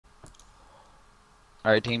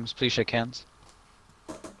Alright, teams, please shake hands.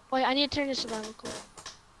 Wait, I need to turn this around real quick.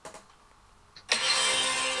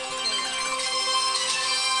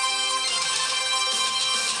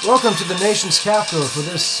 Welcome to the nation's capital for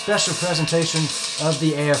this special presentation of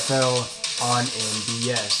the AFL on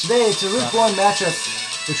NBS. Today it's a Week 1 matchup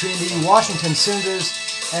between the Washington Senators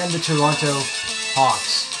and the Toronto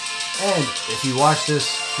Hawks. And if you watch this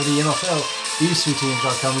for the MFL, these two teams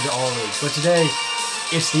are coming to all leagues. But today,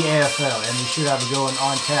 it's the AFL, and we should have it going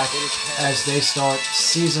on tap as they start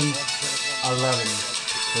season 11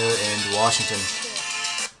 here in Washington.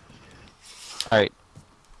 Alright.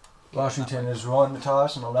 Washington has won the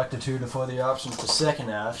toss and elected to defer the option for the second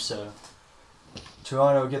half, so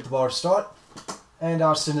Toronto will get the ball to start, and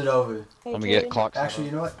I'll send it over. Hey, Let me get clock. Actually,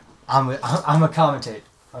 you know what? I'm a commentator.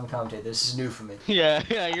 I'm a commentator. This is new for me. Yeah,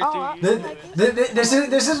 you're too This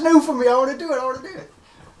is new for me. I want to do it.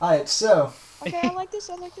 All right, so. Okay, I like this.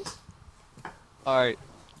 Alright.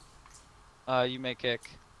 You may kick.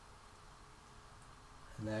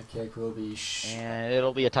 And that kick will be. And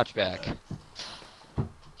it'll be a touchback.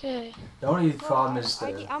 Okay. The only problem is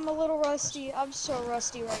the. I'm a little rusty. I'm so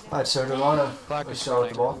rusty right now. All right, so Toronto. Clock We is start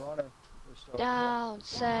with the running. ball. Down,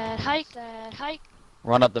 set, hike.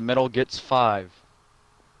 Run up the middle gets 5.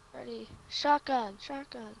 Ready. Shotgun.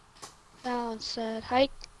 Down, set, hike.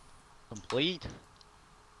 Complete.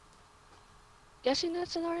 Guessing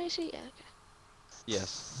that's an RAC? Yeah, okay.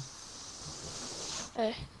 Yes.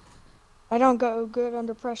 Hey. I don't go good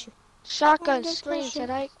under pressure. Shotgun, Under screen, pressure. set,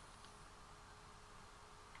 hike.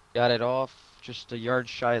 Got it off just a yard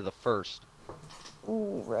shy of the first.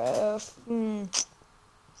 Ooh, ref.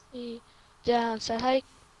 See. Down, set, hike.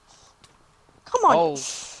 Come on. Oh,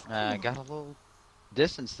 got a little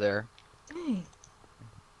distance there. Dang.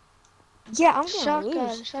 Yeah, I'm gonna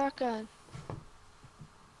lose. Shotgun.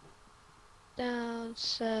 Down,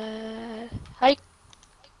 set, hike.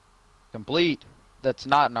 Complete. That's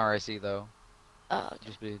not an RIC though. Oh, okay.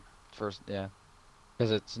 Just be first, yeah.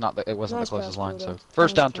 Because it wasn't Nice the closest pass, line. Pluto. So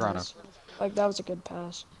first Nice down, pass. Toronto. Like, that was a good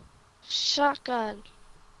pass. Shotgun.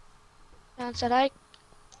 Down, set, hike.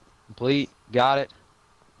 Complete. Got it.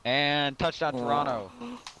 And touchdown, Toronto.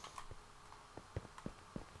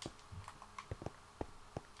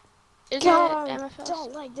 Is God, it I MFL?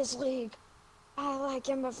 don't like this league. I like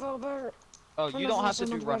MFL better. Oh, you don't have to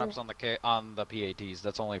do MFL is run-ups on the PATs.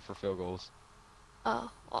 That's only for field goals.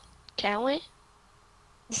 Oh, well, can we?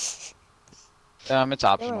 It's Go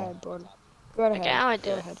optional. ahead, bud. Go ahead. Okay, I would do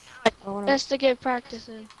Go it. ahead. I wanna... That's to get practice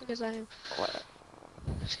in because I'm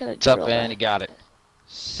just gonna It's up drill and that. he got it.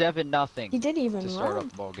 7-0 He didn't even to start run.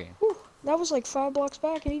 off the ball game. Whew, that was like 5 blocks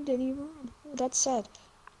back and he didn't even run. Ooh, that's sad.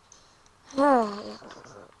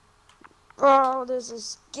 Oh, this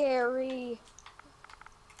is scary.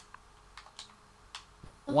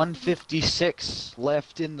 1:56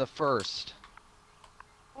 left in the first.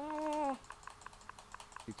 Ah.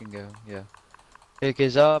 You can go, yeah. Pick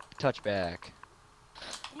is up, touchback.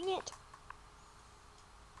 Dang it.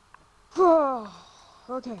 Oh,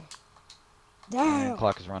 okay. And Damn.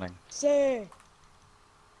 clock is running. Say.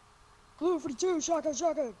 Blue 42,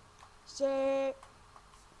 shotgun. Say.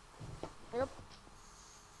 Yep.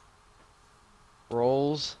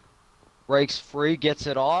 Rolls. Breaks free, gets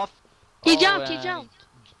it off. He Oh, jumped. He and jumped.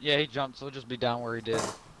 Yeah, he jumped, so he'll just be down where he did.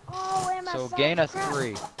 Oh, So gain of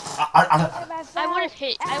 3. I would have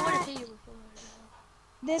hit. I would have hit you before.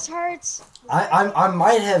 This hurts. I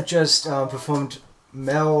might have just performed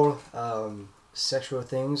male sexual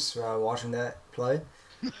things while watching that play.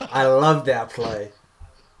 I love that play.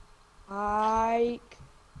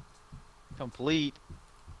 Complete.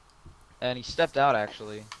 And he stepped out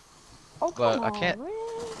actually. Oh, But come I on, can't- man.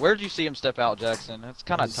 Where did you see him step out, Jackson? It's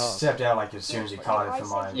kind He of tough. stepped out like as soon as he caught it from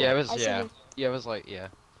mine. Yeah, it was. I see Yeah, him. yeah, it was like yeah.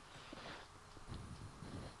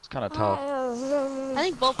 It's kind of tough. I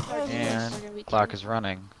think both parties And are gonna be clock tough. is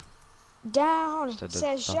running. Down. Just had to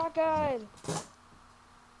Says thump. shotgun.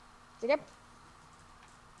 Yep.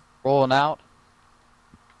 Rolling out.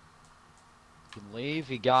 Can leave.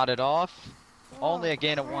 He got it off. Only a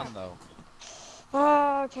gain of 1 though.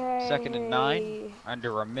 Okay. 2nd and 9.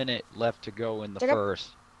 Under a minute left to go in the Take up. first.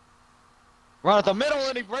 Run at the middle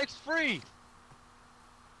and he breaks free.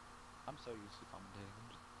 I'm so used to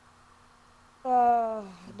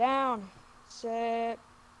commentating. Down. Set.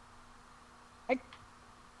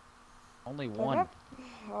 Only 1.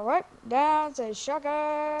 All right. Down. Says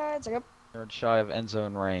shotgun. Take up. Yard shy of end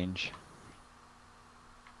zone range.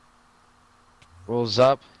 Rolls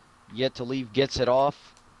up. Yet to leave. Gets it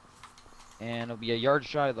off. And it'll be a yard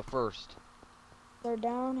shy of the first. They're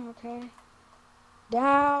down. Okay.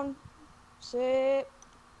 Down. Sit.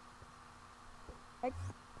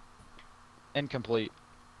 Incomplete.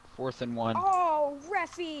 4th and 1. Oh,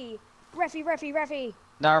 reffy! Reffy.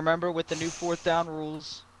 Now remember, with the new 4th down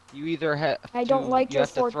rules, you either have I don't like you your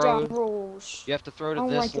have to fourth down throw rules. you have to throw I to don't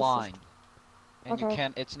this like your fourth. line, and you Okay.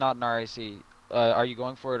 can't. It's not an RAC. Are you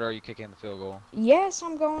going for it, or are you kicking the field goal? Yes,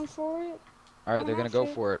 I'm going for it. All right, I they're gonna have go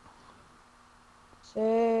to. for it.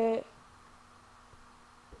 Sit.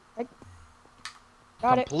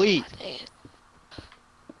 Got it. Complete. God, dang it.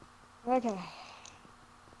 Okay.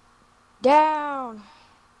 Down.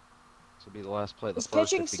 This will be the last play of the Is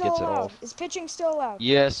first pitching if he still gets it allowed? off. Is pitching still allowed?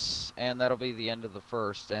 Yes, and that'll be the end of the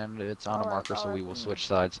first, and it's on a Alright, marker, so we alright. will switch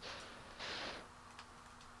sides.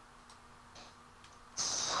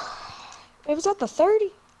 It was at the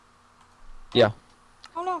 30. Yeah.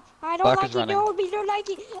 Oh no, I don't Clock like is it. running. No, we don't like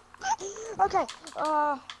it. Okay.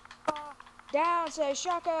 Down. Say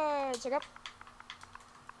shotgun. Check up.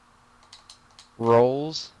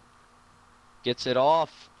 Rolls. Gets it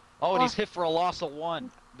off. Oh, and he's Oh. hit for a loss of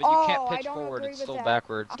 1. But you can't Oh, I pitch don't forward, agree it's with still that.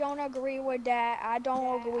 backwards. I don't agree with that. I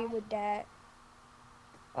don't agree with that.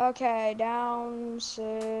 Okay, down.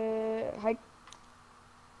 Say hike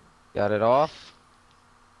Got it off.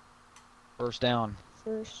 First down.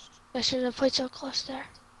 first. I shouldn't have played so close there.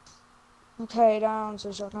 Okay, down.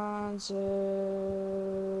 Say shotgun. Say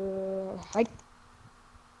hike.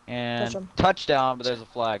 And Touch 'em. touchdown, but there's a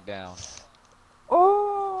flag down.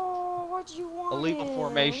 Oh, what do you want? Illegal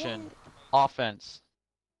formation. Offense.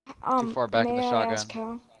 Too far back in the may I shotgun. ask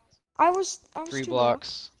how? I was 3 too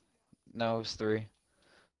blocks. No, it's 3.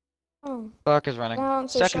 low. Clock is running. Down,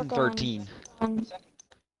 say Second and shotgun. 13.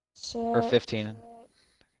 Set. Or 15.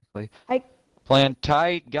 Hike. Playing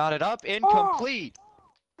tight. Got it up. Incomplete.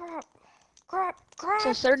 Crap.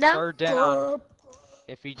 So third down? Third down.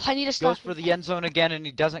 If he I need to goes stop. for the end zone again and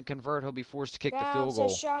he doesn't convert, he'll be forced to kick the Down, field say goal.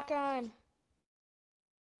 shotgun.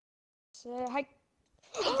 Say hike.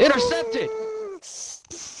 Intercepted!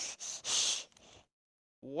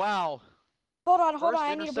 Wow. Hold on. First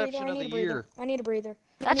I need a breather. interception I of need a the breather. year. I need a breather.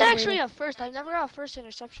 That's need a actually breather. a first. I've never got a first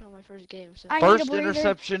interception on my first game. So. I need a First breather.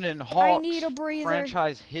 interception in I Hawks need a breather.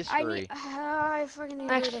 franchise I history. need. I fucking need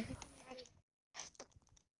a Actually, breather.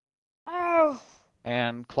 Oh.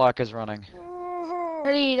 And clock is running.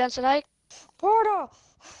 ready, that's it. I Portal.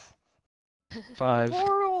 5.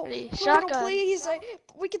 Portal. Ready, Portal, shotgun. please.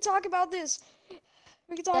 We can talk about this.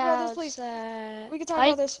 We can talk about this, please. We can talk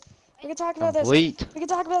about this. We can talk about this. Complete. We can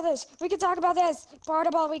talk about this. We can talk about this.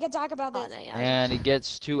 Portable, we can talk about Oh, this. dang, And he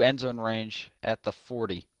gets to end zone range at the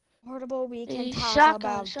 40. Portable, we can Hey, talk shotgun,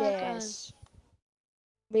 about shotgun. this.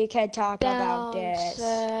 We can talk about down, this.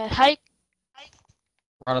 set, hike.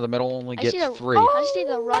 Run of the middle only I see gets the- 3. I just need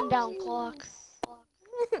the rundown clock.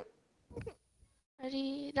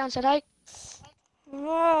 Ready, down, set, hike.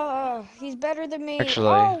 Oh, he's better than me. Actually-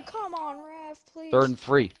 Oh, come on, ref, please. 3rd and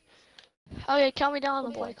 3. Okay, count me down on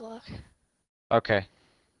the play clock. Okay.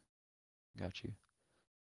 Got you.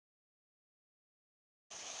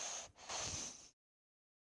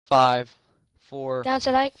 5, 4, Down,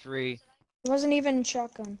 set, hike. 3. It wasn't even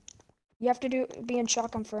shotgun. You have to be in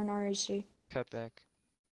shotgun for an RAC. Cut back.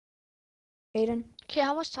 Caden? Okay,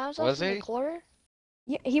 how much time's Was left in he? the quarter?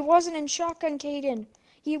 Yeah, he wasn't in shotgun, Caden.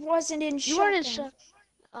 He wasn't in You shotgun. weren't in shot.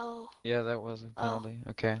 Oh, Yeah, that was a Oh. penalty.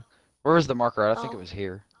 Okay. Where was the marker at? I think Oh. it was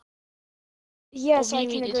here. Yes, Well, I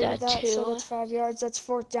Mimi can did agree with that that. So too. that's 5 yards. That's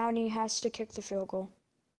 4th down. He has to kick the field goal.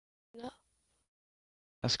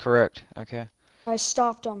 That's correct. Okay. I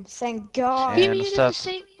stopped him. Thank God. And Mimi, you did stop- the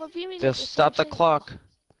same. But Mimi did Just the stop the same thing. clock.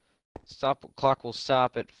 Clock will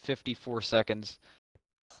stop at 54 seconds.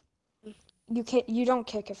 You don't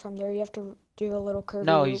kick it from there. You have to do a little curvy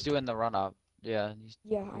No, loop. he's doing the run up. Yeah, he's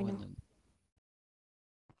Yeah, I know. doing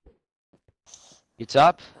Gets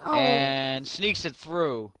up Oh. and sneaks it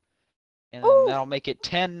through. And Ooh. that'll make it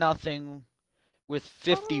 10-0 with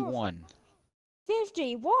 51.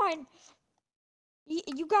 51.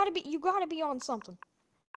 You gotta be on something.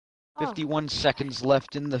 Oh, 51 seconds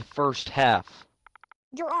left in the first half.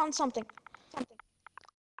 you're on something.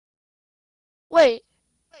 Wait.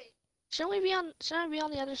 Shouldn't we be on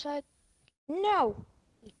the other side? No,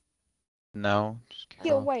 No. Just kick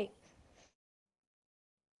he'll off. wait.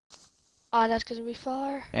 Ah, that's gonna be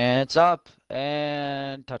far. And it's up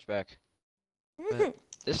and touchback. But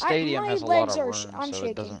this stadium my has a lot legs of are room, sh- I'm so shaking.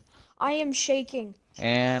 it doesn't. I am shaking.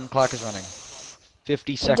 And clock is running.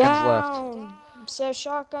 50 seconds left. Down. So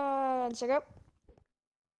shotgun. So go.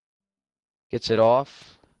 Gets it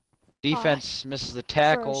off. Defense misses the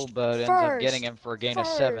tackle, First. but ends up getting him for a gain of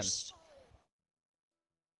 7. First.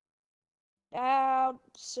 Down.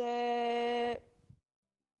 Sit.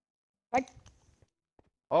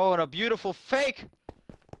 Oh, and a beautiful fake.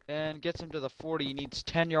 and gets him to the 40. He needs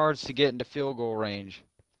 10 yards to get into field goal range.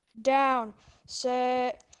 Down,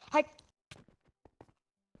 set, hike.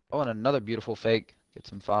 Oh, and another beautiful fake.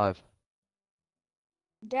 Gets him 5.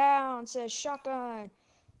 Down, says shotgun.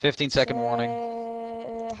 15-second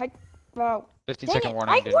warning. Hike. Oh, 15-second dang it! I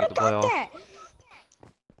warning. Didn't would get have the play got off. that.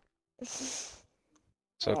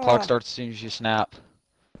 So clock Ah. starts as soon as you snap.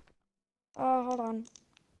 Oh, hold on.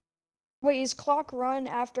 Wait, is clock run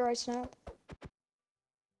after I snap?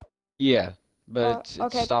 Yeah, but it's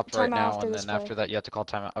Okay, stopped right timeout now, after and this then after play. that you have to call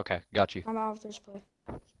timeout. Okay, got you. I'm out of this play.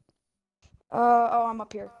 Oh, I'm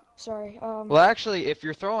up here. Sorry. Well, actually, if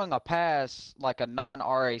you're throwing a pass, like a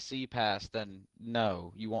non-RAC pass, then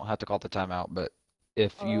no, you won't have to call the timeout. But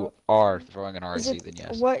if you are throwing an Is RAC, it then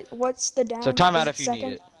yes. what's the down? So Is timeout it if you second?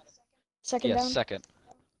 need it. Second Yes, down? second.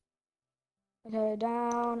 Okay,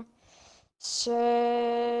 down.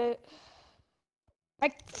 Set.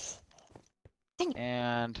 Like,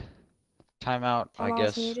 And timeout, I Timeout if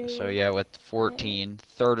guess. needed. So yeah, with 14,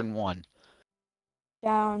 3rd and 1.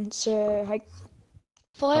 Down, set, hike.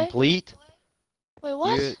 Play? Complete. Wait,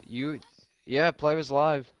 what? Yeah, play was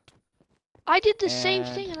live. I did the same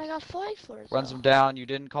And thing and I got flagged for it. Runs though. him down. You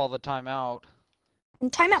didn't call the timeout.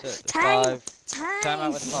 And timeout. Set Time. 5.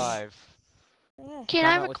 Timeout with 5. Can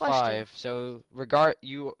I have Timeout a with question? 5. So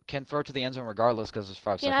you can throw to the end zone regardless because there's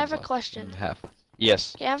 5 Can seconds I have a left question? in the half.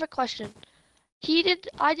 Yes. Can I have a question?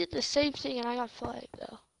 I did the same thing and I got flagged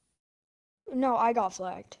though. No, I got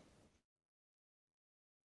flagged.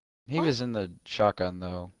 He What? was in the shotgun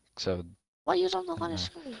though. So Why you was on the line of Okay.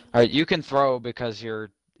 screen? all right, you can throw because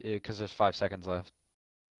there's 5 seconds left.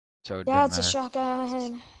 So it Yeah, didn't it's a matter.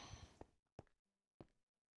 shotgun.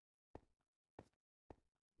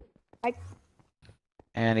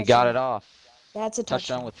 And he Touchdown. got it off. That's a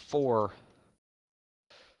touchdown. Touchdown with 4.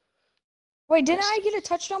 Wait, didn't I get a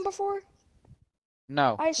touchdown before?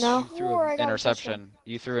 No. I No. You threw swore an I got a interception.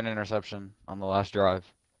 You threw an interception on the last drive.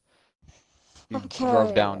 You Okay,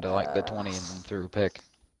 drove down to like the 20 and then threw a pick.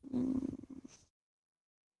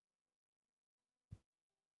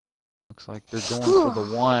 Looks like they're going for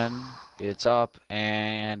the 1. It's up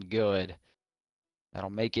and good. That'll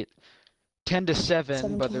make it 10-7, but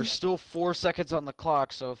 17. there's still 4 seconds on the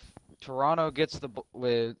clock. So if Toronto gets the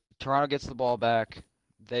ball back,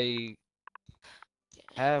 they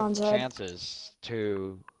have Onside. chances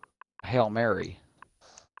to Hail Mary.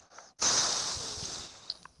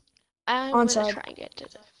 I'm gonna Onside. try and get to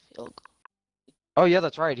the field goal. Oh yeah,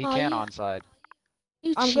 that's right. He Oh, can yeah. onside.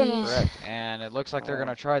 You I'm cheese. gonna- Correct. And it looks like they're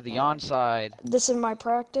gonna try the onside This is my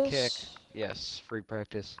practice. kick. Yes, free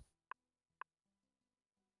practice.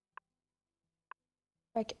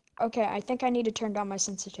 Okay, I think I need to turn down my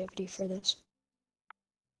sensitivity for this.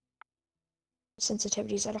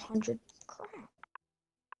 Sensitivity's at 100. Crap.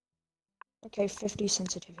 Okay, 50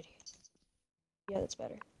 sensitivity. Yeah, that's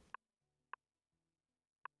better.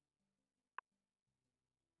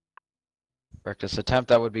 Practice attempt,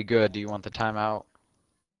 that would be good. Do you want the timeout?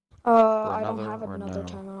 I don't another have or another no?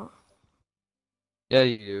 timeout. Yeah,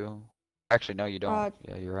 you do. Actually, no, you don't. Uh,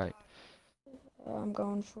 Yeah, you're right. I'm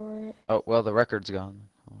going for it. Oh, well, the record's gone.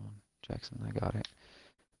 Hold on, Jackson, I got it.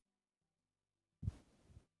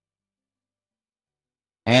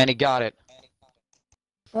 And he got it.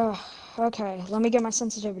 Okay, let me get my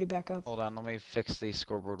sensitivity back up. Hold on, let me fix the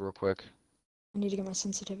scoreboard real quick. I need to get my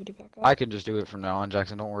sensitivity back up. I can just do it from now on,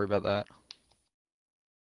 Jackson. Don't worry about that.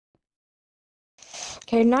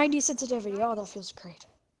 Okay, 90 sensitivity. Oh, that feels great.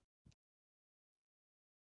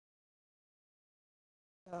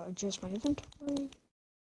 Adjust my inventory.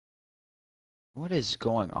 What is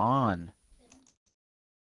going on?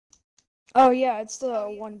 Oh yeah, it's the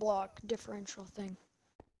 1 block differential thing.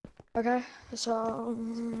 Okay, so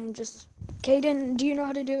just Caden, do you know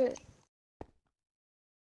how to do it?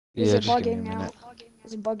 Is Yeah, it just give me a bugging minute. out?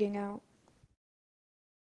 Is it bugging out?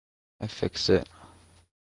 I fixed it.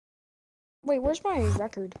 Wait, where's my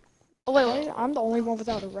record? Oh wait. I'm the only one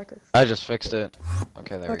without a record. I just fixed it.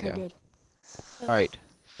 Okay, there Okay, we go. good. Alright,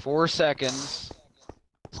 4 seconds.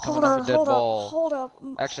 It's Hold coming off on, a dead hold ball. up, hold up,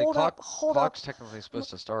 Actually, hold up, hold up. clock's technically supposed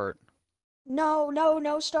to start.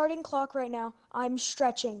 No starting clock right now. I'm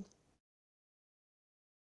stretching.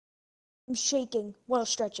 I'm shaking while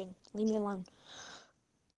stretching. Leave me alone.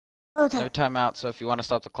 Okay. No timeout, so if you want to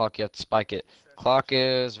stop the clock, you have to spike it. Clock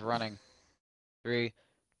is running. 3,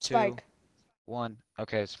 2, Spike. 1.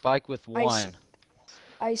 Okay, spike with I 1.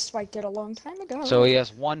 I spiked it a long time ago. So he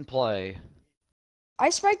has 1 play. I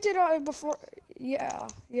spiked it before. Yeah.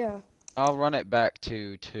 I'll run it back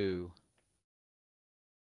to 2.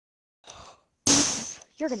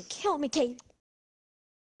 You're gonna kill me, Kate.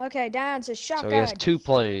 Okay, down to shotgun. So he has 2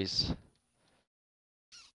 plays.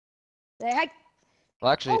 Say hi.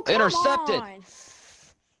 Well, actually, Oh, come intercepted. on.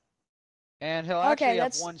 And he'll Okay, actually have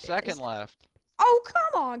that's- 1 second left. Oh,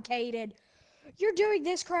 come on, Caden. You're doing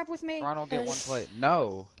this crap with me. Ronald get 1 play.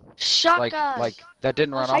 No. Shotgun. Like that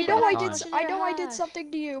didn't run I off I know enough I time. did. I know I did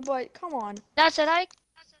something to you, but come on. That's it.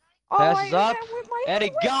 Oh, Passes up, with my and he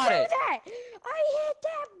head went got through it. that. I hit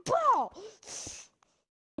that ball.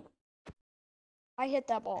 I hit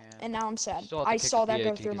that ball, and now I'm sad. Still have to I kick saw the that go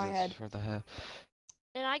PAT through 'cause my it's head. for the half.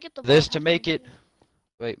 And I get the This ball to half make time. it.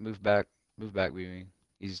 Wait, move back, BB.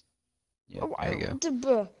 He's. Yeah, there you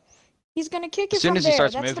go. He's gonna kick it As soon from as he there.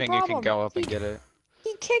 starts That's the moving, you can problem. go up and get it.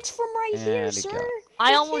 He kicks from right here, And he sir. got it. I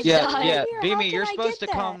He almost kicks Yeah, from died. right yeah, here. How Beamy, can you're I supposed to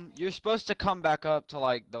get that? come. You're supposed to come back up to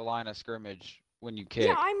like the line of scrimmage when you kick.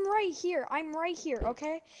 Yeah, I'm right here. I'm right here.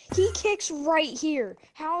 Okay. He kicks right here.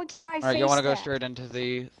 How can I All right, face you want to go that? straight into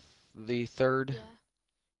the third?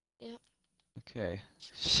 Yeah. Yep. Okay.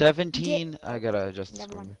 17. I gotta adjust the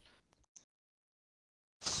Never score. mind.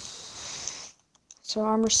 So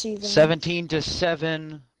I'm receiving.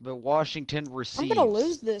 17-7, but Washington receives. I'm gonna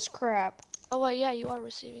lose this crap. Oh wait, yeah, you are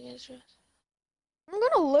receiving it. I'm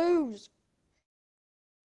gonna lose.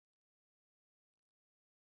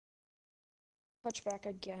 Touchback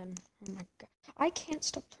again. Oh my god. I can't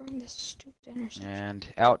stop throwing this stupid interception. And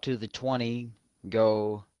out to the 20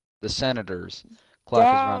 go the Senators. Clock is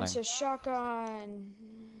Down running. to shotgun.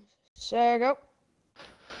 Say go.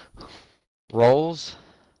 Rolls.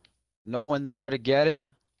 No one there to get it.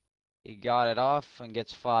 He got it off and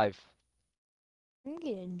gets 5. I'm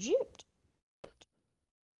getting gypped.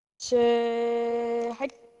 Say hi.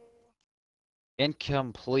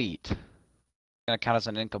 Incomplete. Gonna count as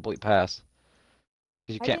an incomplete pass.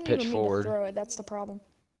 Because you I can't didn't pitch even mean to forward. throw it. That's the problem.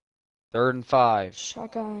 3rd and 5.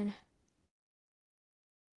 Shotgun.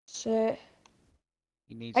 Say.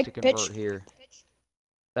 He needs I to convert pitched. here.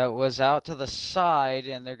 That was out to the side,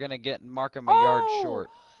 and they're gonna mark him a yard short.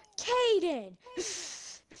 Caden!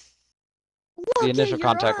 The Look initial at your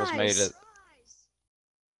contact was made. eyes.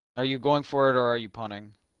 Are you going for it or are you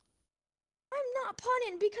punting? I'm not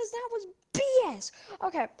punting because that was BS.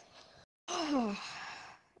 Okay.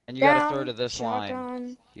 And you gotta throw Down, to this line.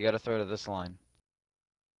 shotgun. You gotta throw to this line.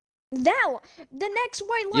 That the next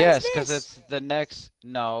white line Yes, is because this. it's the next.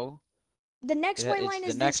 No, The next white it's line the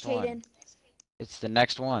is this, next one. Caden. It's the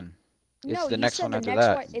next one. It's No, the you next said one the after next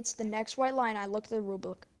that. white. It's the next white line. I looked at the rule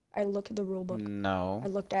book. I looked at the rule book. No. I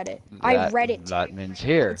looked at it. I read it. That means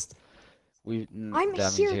here. It's- I'm I'm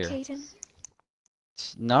here, Caden.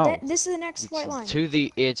 No. This is the next It's white line. to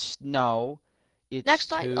the. It's no. It's Next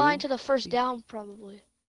to, line to the first down, probably.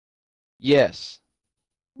 Yes.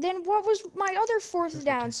 Then what was my other fourth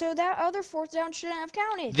down? So that other fourth down shouldn't have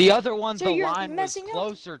counted. The other one, So the you're line was messing up.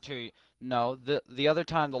 closer to you. No, the other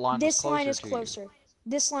time the line was This closer line is to you. closer.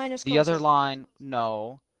 This line is closer. The other line,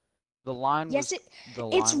 no. The line Yes, was. The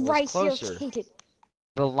it's line right was closer. here, Caden.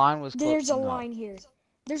 The line was closer. There's a line here.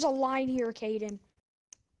 There's a line here, Caden.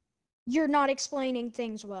 You're not explaining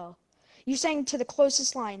things well. You're saying to the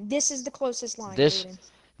closest line. This is the closest line, Caden.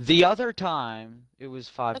 The other time it was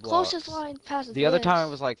 5 The blocks. closest line past The other time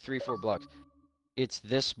it was like 3-4 blocks. It's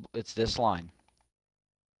this line.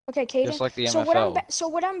 Okay, Caden. Just like the so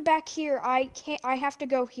MFL. when I'm back here, I have to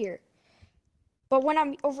go here. But when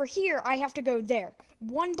I'm over here, I have to go there.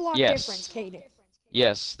 1 block Yes. difference, Caden.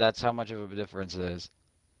 Yes, that's how much of a difference it is.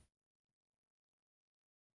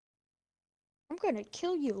 I'm gonna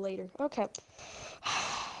kill you later. Okay.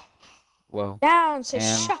 Whoa. Down to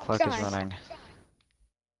And shotgun. clock is running.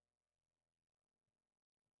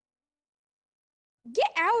 Get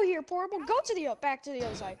out of here, Portable. Go to the back to the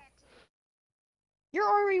other side. You're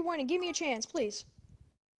already winning. Give me a chance, please.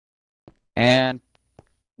 And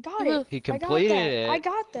Got it. he I got completed that. it. I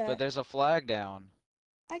got that. But there's a flag down.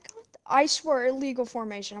 I swear, illegal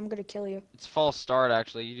formation. I'm gonna kill you. It's false start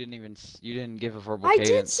actually. You didn't give a verbal I cadence.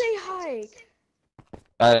 did say hike.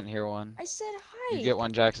 I didn't hear one. I said You hike. get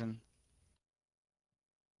one, Jackson.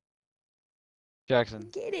 Jackson,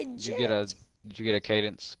 Get it, did you get a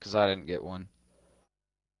cadence? Because I didn't get one.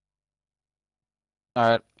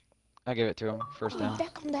 Alright. I give it to him. First down.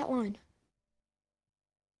 Back on that line.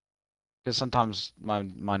 Because sometimes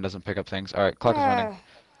mine doesn't pick up things. Alright, clock is running.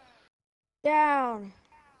 Down.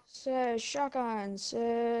 Set shotgun.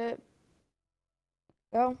 Set.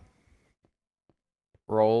 Go.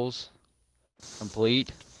 Rolls.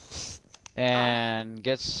 Complete. And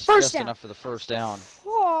gets First just down. enough for the first down.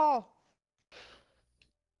 Oh.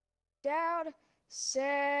 Down.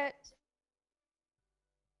 Set.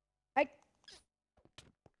 Hike.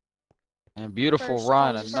 And beautiful First,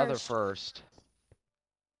 run. that was Another first. first.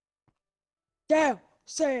 Down.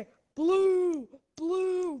 Set. Blue.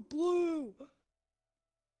 Blue. Blue.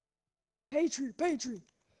 Patriot.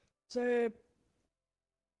 Say,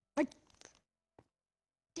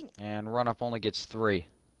 And run up only gets 3.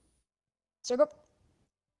 so go.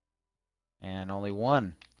 And only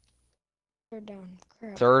 1. Third down.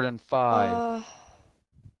 Crap. 3rd and 5.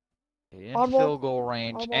 In oddball. field goal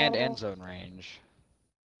range and Oddball. end zone range.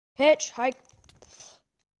 Pitch, hike.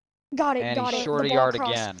 Got it, And got he's it. short The a ball yard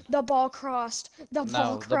crossed. again. The ball crossed. The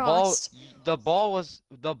ball No, crossed.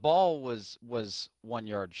 the ball was 1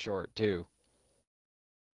 yard short too.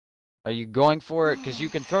 Are you going for it? Because you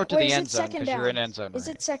can throw it to Wait, the is end it zone second because you're in down? end zone Is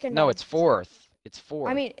range. it second No, down? it's 4th. It's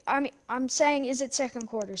 4th. I'm saying, is it second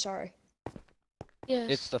quarter? Sorry. Yes.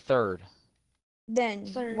 It's the 3rd. Then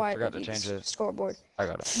Third. why Forgot did to change it. scoreboard? I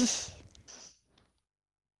got it.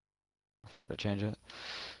 To change it.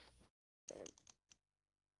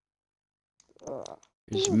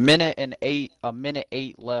 There's a minute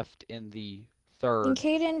 8 left in the And 3rd.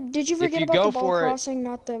 Caden, did you If forget you about go the ball for it- crossing,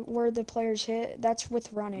 not the where the players hit? That's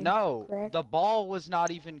with running. No, correct? the ball was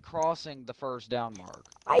not even crossing the 1st down mark.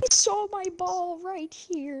 I saw my ball right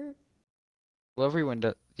here. Well,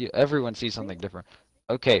 everyone sees something different.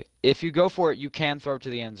 Okay, if you go for it, you can throw to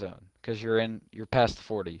the end zone because you're past the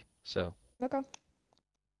 40. So Okay.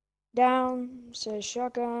 Down, says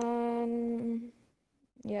shotgun.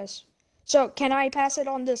 Yes. So, can I pass it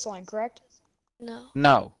on this line, correct? No.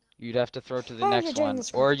 no, you'd have to throw to the How are you next doing one,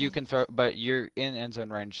 this or right you now? can throw. But you're in end zone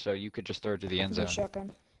range, so you could just throw to the end Okay, zone.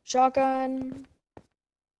 shotgun. Shotgun.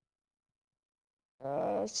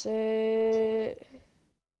 Say.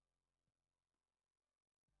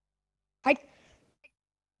 Hike.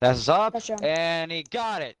 That's up, Touchdown. and he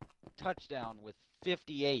got it. Touchdown with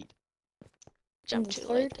 58. Jump the too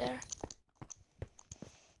late third. there.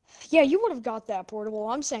 Yeah, you would have got that, Portable.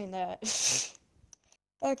 I'm saying that.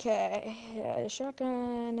 Okay. Yeah,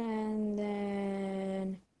 shotgun, and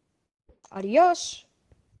then. Adios.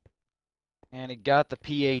 And he got the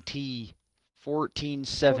PAT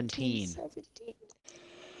 14-17. 14-17.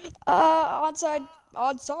 Onside.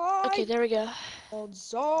 Onside. Okay, there we go.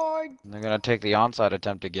 Onside. And they're gonna take the onside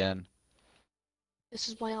attempt again. This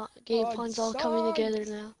is my game plan's all coming Onside. together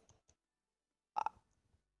now.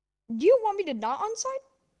 Do you want me to not onside?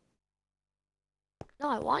 No,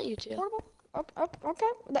 I want you to. Portable? Okay.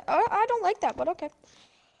 I don't like that, but okay.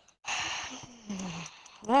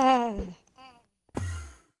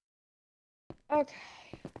 Okay.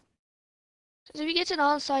 Because if he gets an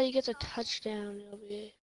onside, he gets a touchdown. It'll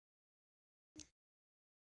be.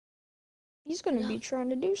 He's gonna No. be trying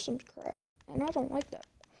to do some crap, and I don't like that.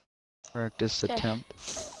 Practice Okay. attempt.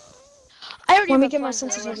 I already Let me have a get my plan for the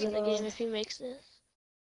rest of sensitivity the low. game if he makes this.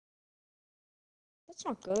 That's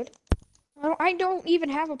not good. I don't even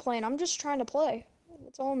have a plan. I'm just trying to play.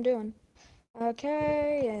 That's all I'm doing.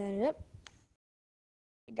 Okay, and yep.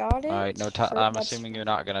 Got it. All right, no time. I'm assuming you're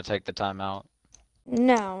not gonna take the timeout.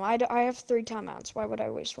 No, I have 3 timeouts. Why would I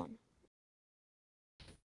waste one?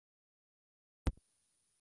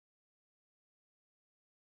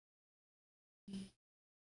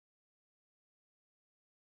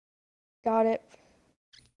 Got it.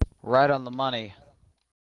 Right on the money.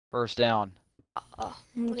 First down. The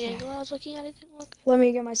Okay. angle I was looking at, it didn't look. Let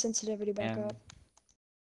me get my sensitivity back And up.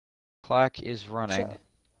 clock is running.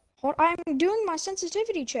 So, I'm doing my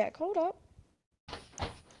sensitivity check. Hold up.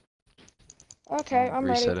 Okay, I'm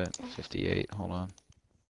ready. Reset it. 58. Hold on.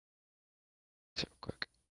 So quick.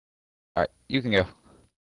 All right, you can go.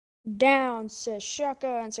 Down, says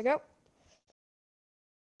shotgun, so go.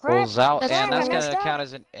 Pulls out, That's and that's fine. gonna count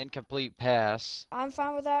as an incomplete pass. I'm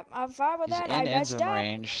fine with that. I'm fine with He's that. in I end messed zone up.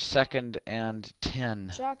 range. 2nd and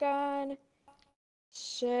 10. Shotgun.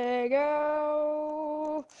 Say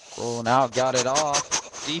go. Rolling out, got it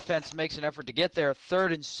off. Defense makes an effort to get there.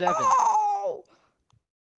 3rd and 7. Oh!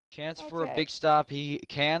 Chance for a Okay. big stop. He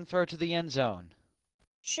can throw to the end zone.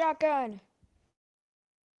 Shotgun.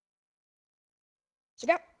 So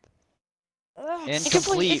go. Ugh.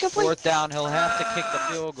 Incomplete. Incomplete. 4th down. He'll have to kick the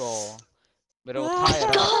field goal, but it'll tie it Let's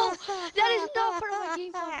up. go! That is not part of my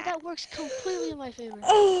game plan, but that works completely in my favor.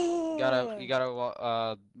 You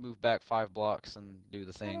gotta move back 5 blocks and do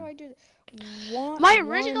the How do I thing. do that? My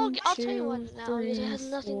original, One, I'll tell you two, what now, because it has three,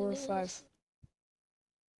 nothing four, to do with 5. this.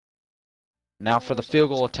 Now for the field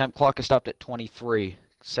goal attempt. Clock is stopped at 23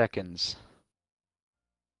 seconds.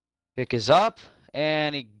 Kick is up,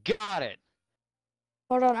 and he got it.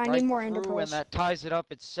 Hold on, I Right need more ender through, and pearls. that ties it up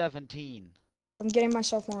at 17. I'm getting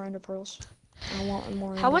myself more ender pearls. I want more.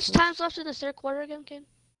 How ender much pearls. time's left in the 3rd quarter again, kid?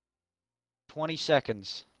 20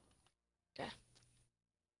 seconds.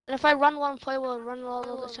 And if I run one play, will it run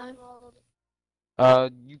all the time?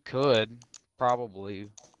 You could, probably,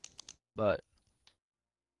 but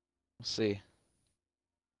we'll see.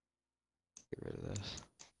 rid of this.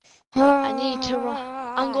 I need to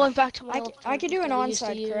run. I'm going back to my old I could do an playbook that I used to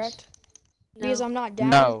onside, use. correct? No. Because I'm not down.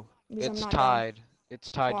 No, Because I'm it's not tied.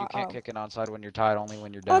 It's tied. Well, You can't oh. kick an onside when you're tied. Only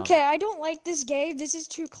when you're down. down. Okay, I don't like this game. This is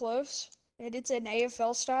too close. And it's an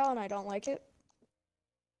AFL style, and I don't like it.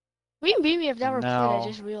 Me and Beamy have never played. I No.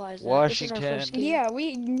 just realized that. Washington. This is our first game. Yeah,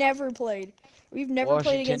 we never played. We've never played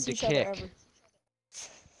Washington against to each other kick. ever.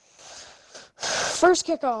 First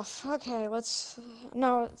kickoff. Okay, let's.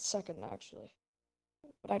 No, it's second actually.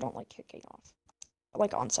 But I don't like kicking off. I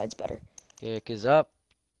like onsides better. Kick is up.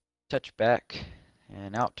 Touch back.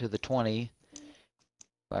 And out to the 20.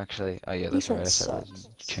 Actually, oh yeah, that's right. I Defense said sucks.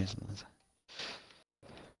 change this.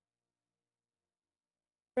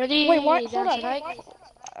 Ready? Wait, what? Down Hold to on.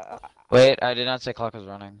 right. Wait, I did not say clock was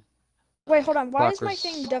running. Wait, hold on. Why is my Clock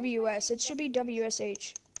was- thing WS? It should be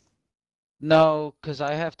WSH. No, because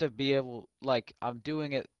I have to be able, like, I'm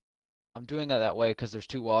doing it that way because there's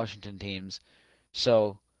 2 Washington teams.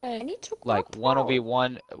 So, I need to like, clock one power.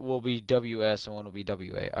 will be WS and one will be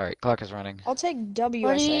WA. All right, clock is running. I'll take WSA.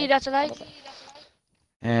 Ready? Down to right.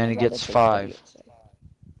 And he I'd rather gets take 5. WSA.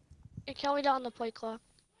 Okay, count me down on the play clock.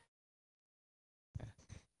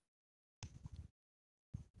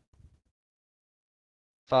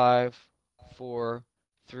 Five, 4,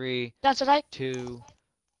 3, Down to right. 2,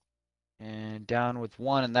 and down with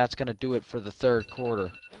 1, and that's gonna do it for the 3rd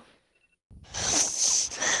quarter.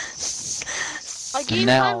 Our game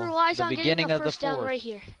now, plan relies the on getting beginning a of the first down 4th. right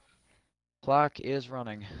here. Clock is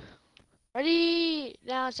running. Ready?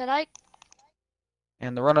 Down to right.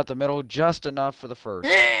 And the run up the middle, just enough for the first.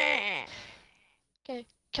 Okay,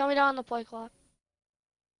 count me down on the play clock.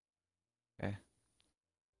 Okay.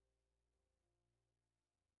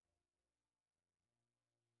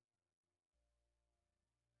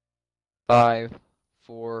 Five,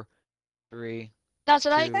 4, 3. Down to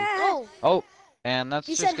right. Two. Go. Oh, and that's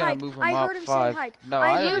He just said gonna hike. move him I up heard him say 5. hike. No,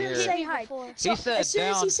 I I heard didn't him hear say it. me hike. before. So He said as soon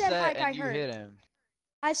as down he said set hike, I and you heard. hit him.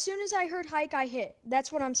 As soon as I heard hike, I hit.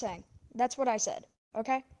 That's what I'm saying. That's what I said.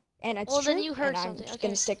 Okay? And it's Well, true. then you heard and I'm something. just Okay.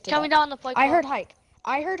 gonna stick to Count me that. down on the play clock. I heard hike.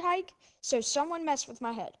 I heard hike. So someone messed with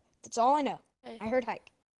my head. That's all I know. Okay. I heard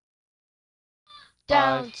hike.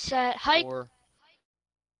 Down, 5, set, hike. 4.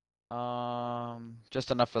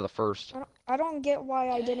 Just enough for the first. I don't get why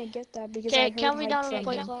I didn't get that because I Okay, heard count me hike down on the from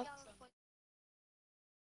play him. clock.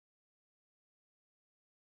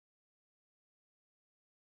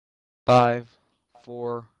 5,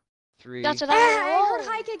 4, 3. Down to Ah, I heard right.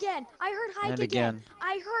 hike again. I heard hike And again. again.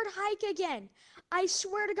 I heard hike again. I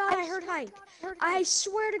swear to God, I heard hike. I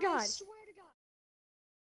swear to God.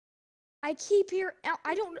 I keep hearing.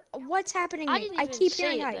 I don't. What's happening? I to me? didn't I even keep say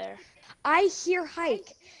hearing it hike. there. I hear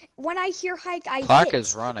hike. When I hear hike, I Clock hit.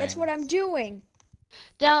 is running. That's what I'm doing.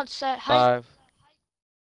 Down, set, hike. 5.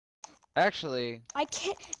 Actually, I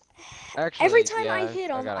can't. actually, Every time yeah, I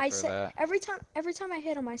hit him, gotta I throw say. that. Every time I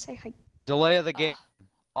hit him, I say hike. Delay of the game.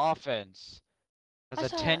 Offense. I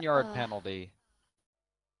That's a thought, 10-yard penalty.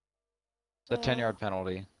 The so, 10-yard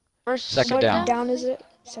penalty. First Second What down. down is it?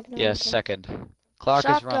 Second down. Yes, Okay. second. Clock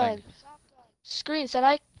is running. Shotgun. Screen, set,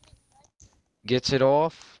 hike. Gets it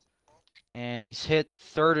off. And he's hit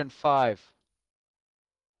 3rd and 5.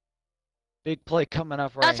 Big play coming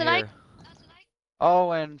up right That's a here.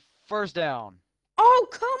 Oh, and first down. Oh,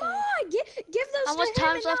 come on! Give those How to much him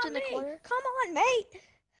time's and left not in the me. quarter? Come on, mate.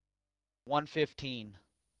 1:15.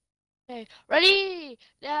 Okay, ready?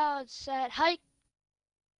 Down, set, hike.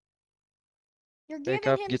 You're Pick giving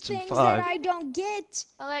up, him gets him things 5. that I don't get.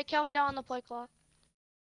 Okay, count down on the play clock.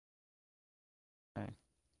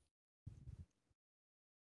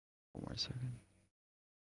 One more second.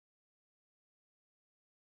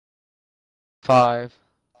 5,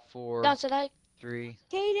 4, Down, set, hike. 3.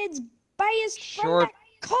 Caden's biased Short, from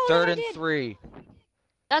that call 3rd I and did. 3.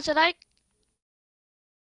 Down, set, hike.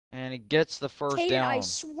 And he gets the first Caden, down. I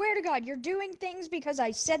swear to God, you're doing things because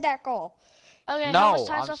I said that call. Okay, how No, much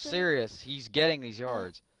time's I'm left in serious. He's getting these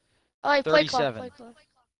yards. Okay, play clock, 37. play clock.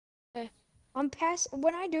 I'm passing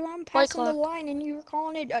the clock. line, and you were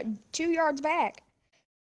calling it 2 yards back.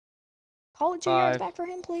 Call it 2 yards 5, back for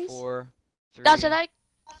him, please. 4, 3. Down, set, hike.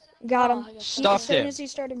 Got Oh, him. I got Stuffed As soon him. as he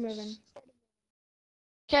started moving.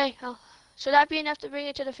 Okay, should that be enough to bring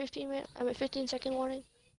it to the 15-second warning?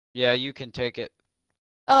 Yeah, you can take it.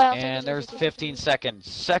 Oh, I'll take it to And the there's 15 seconds.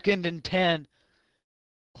 2nd and 10.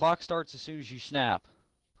 Clock starts as soon as you snap.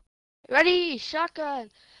 Ready, shotgun.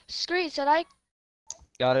 Screen, set, hike.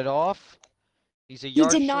 Got it off. He's a He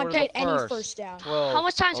yard did short not of get the any first. first down. 12, How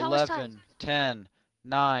much time? 11, 10,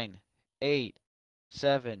 9, 8,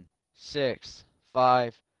 7, 6,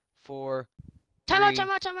 5, 4, Timeout, Three,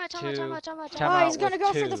 timeout, timeout, timeout, two, timeout, timeout, timeout. timeout. Oh, he's gonna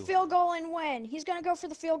go for the 2. field goal and win. He's gonna go for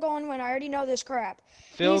the field goal and win. I already know this crap.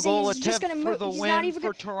 Field goal He's just attempt gonna for move. the He's not win even for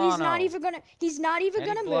gonna. Toronto. He's not even And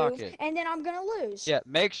he gonna blocked move. it. And then I'm gonna lose. Yeah,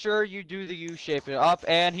 make sure you do the U shape it up,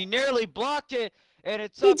 and he nearly blocked it, and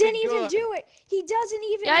it's He up didn't and even good. do it. He doesn't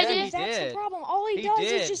even. Yeah, I do it. did. That's the did. problem. All he He does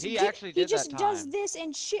did. is just. He actually he did that just does time. this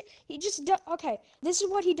and shit. He just does. Okay, this is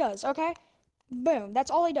what he does. Okay, boom.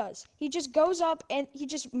 That's all he does. He just goes up and he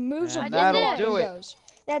just moves And a that'll block do and it. goes.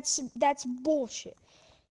 That's bullshit.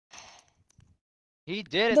 He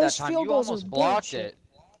did it Those that time. field You goals are almost blocked bullshit. it.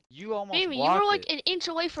 You almost Jamie, you blocked were like it. an inch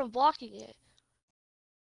away from blocking it.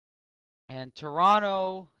 And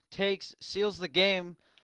Toronto seals the game.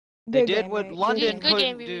 They Good did game, what mate. London Good game, couldn't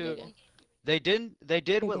Jamie, do. good game. They did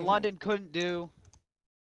Good what game, London couldn't do.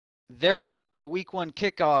 Their week 1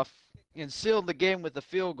 kickoff and sealed the game with the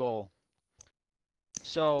field goal.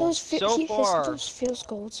 So Those far, those field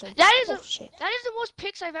goals are That is a- bullshit. That is the most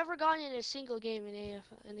picks I've ever gotten in a single game in the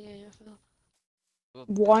AFL. well,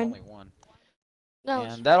 One. It's only one. No,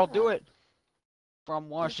 And that'll do it from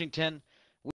Washington.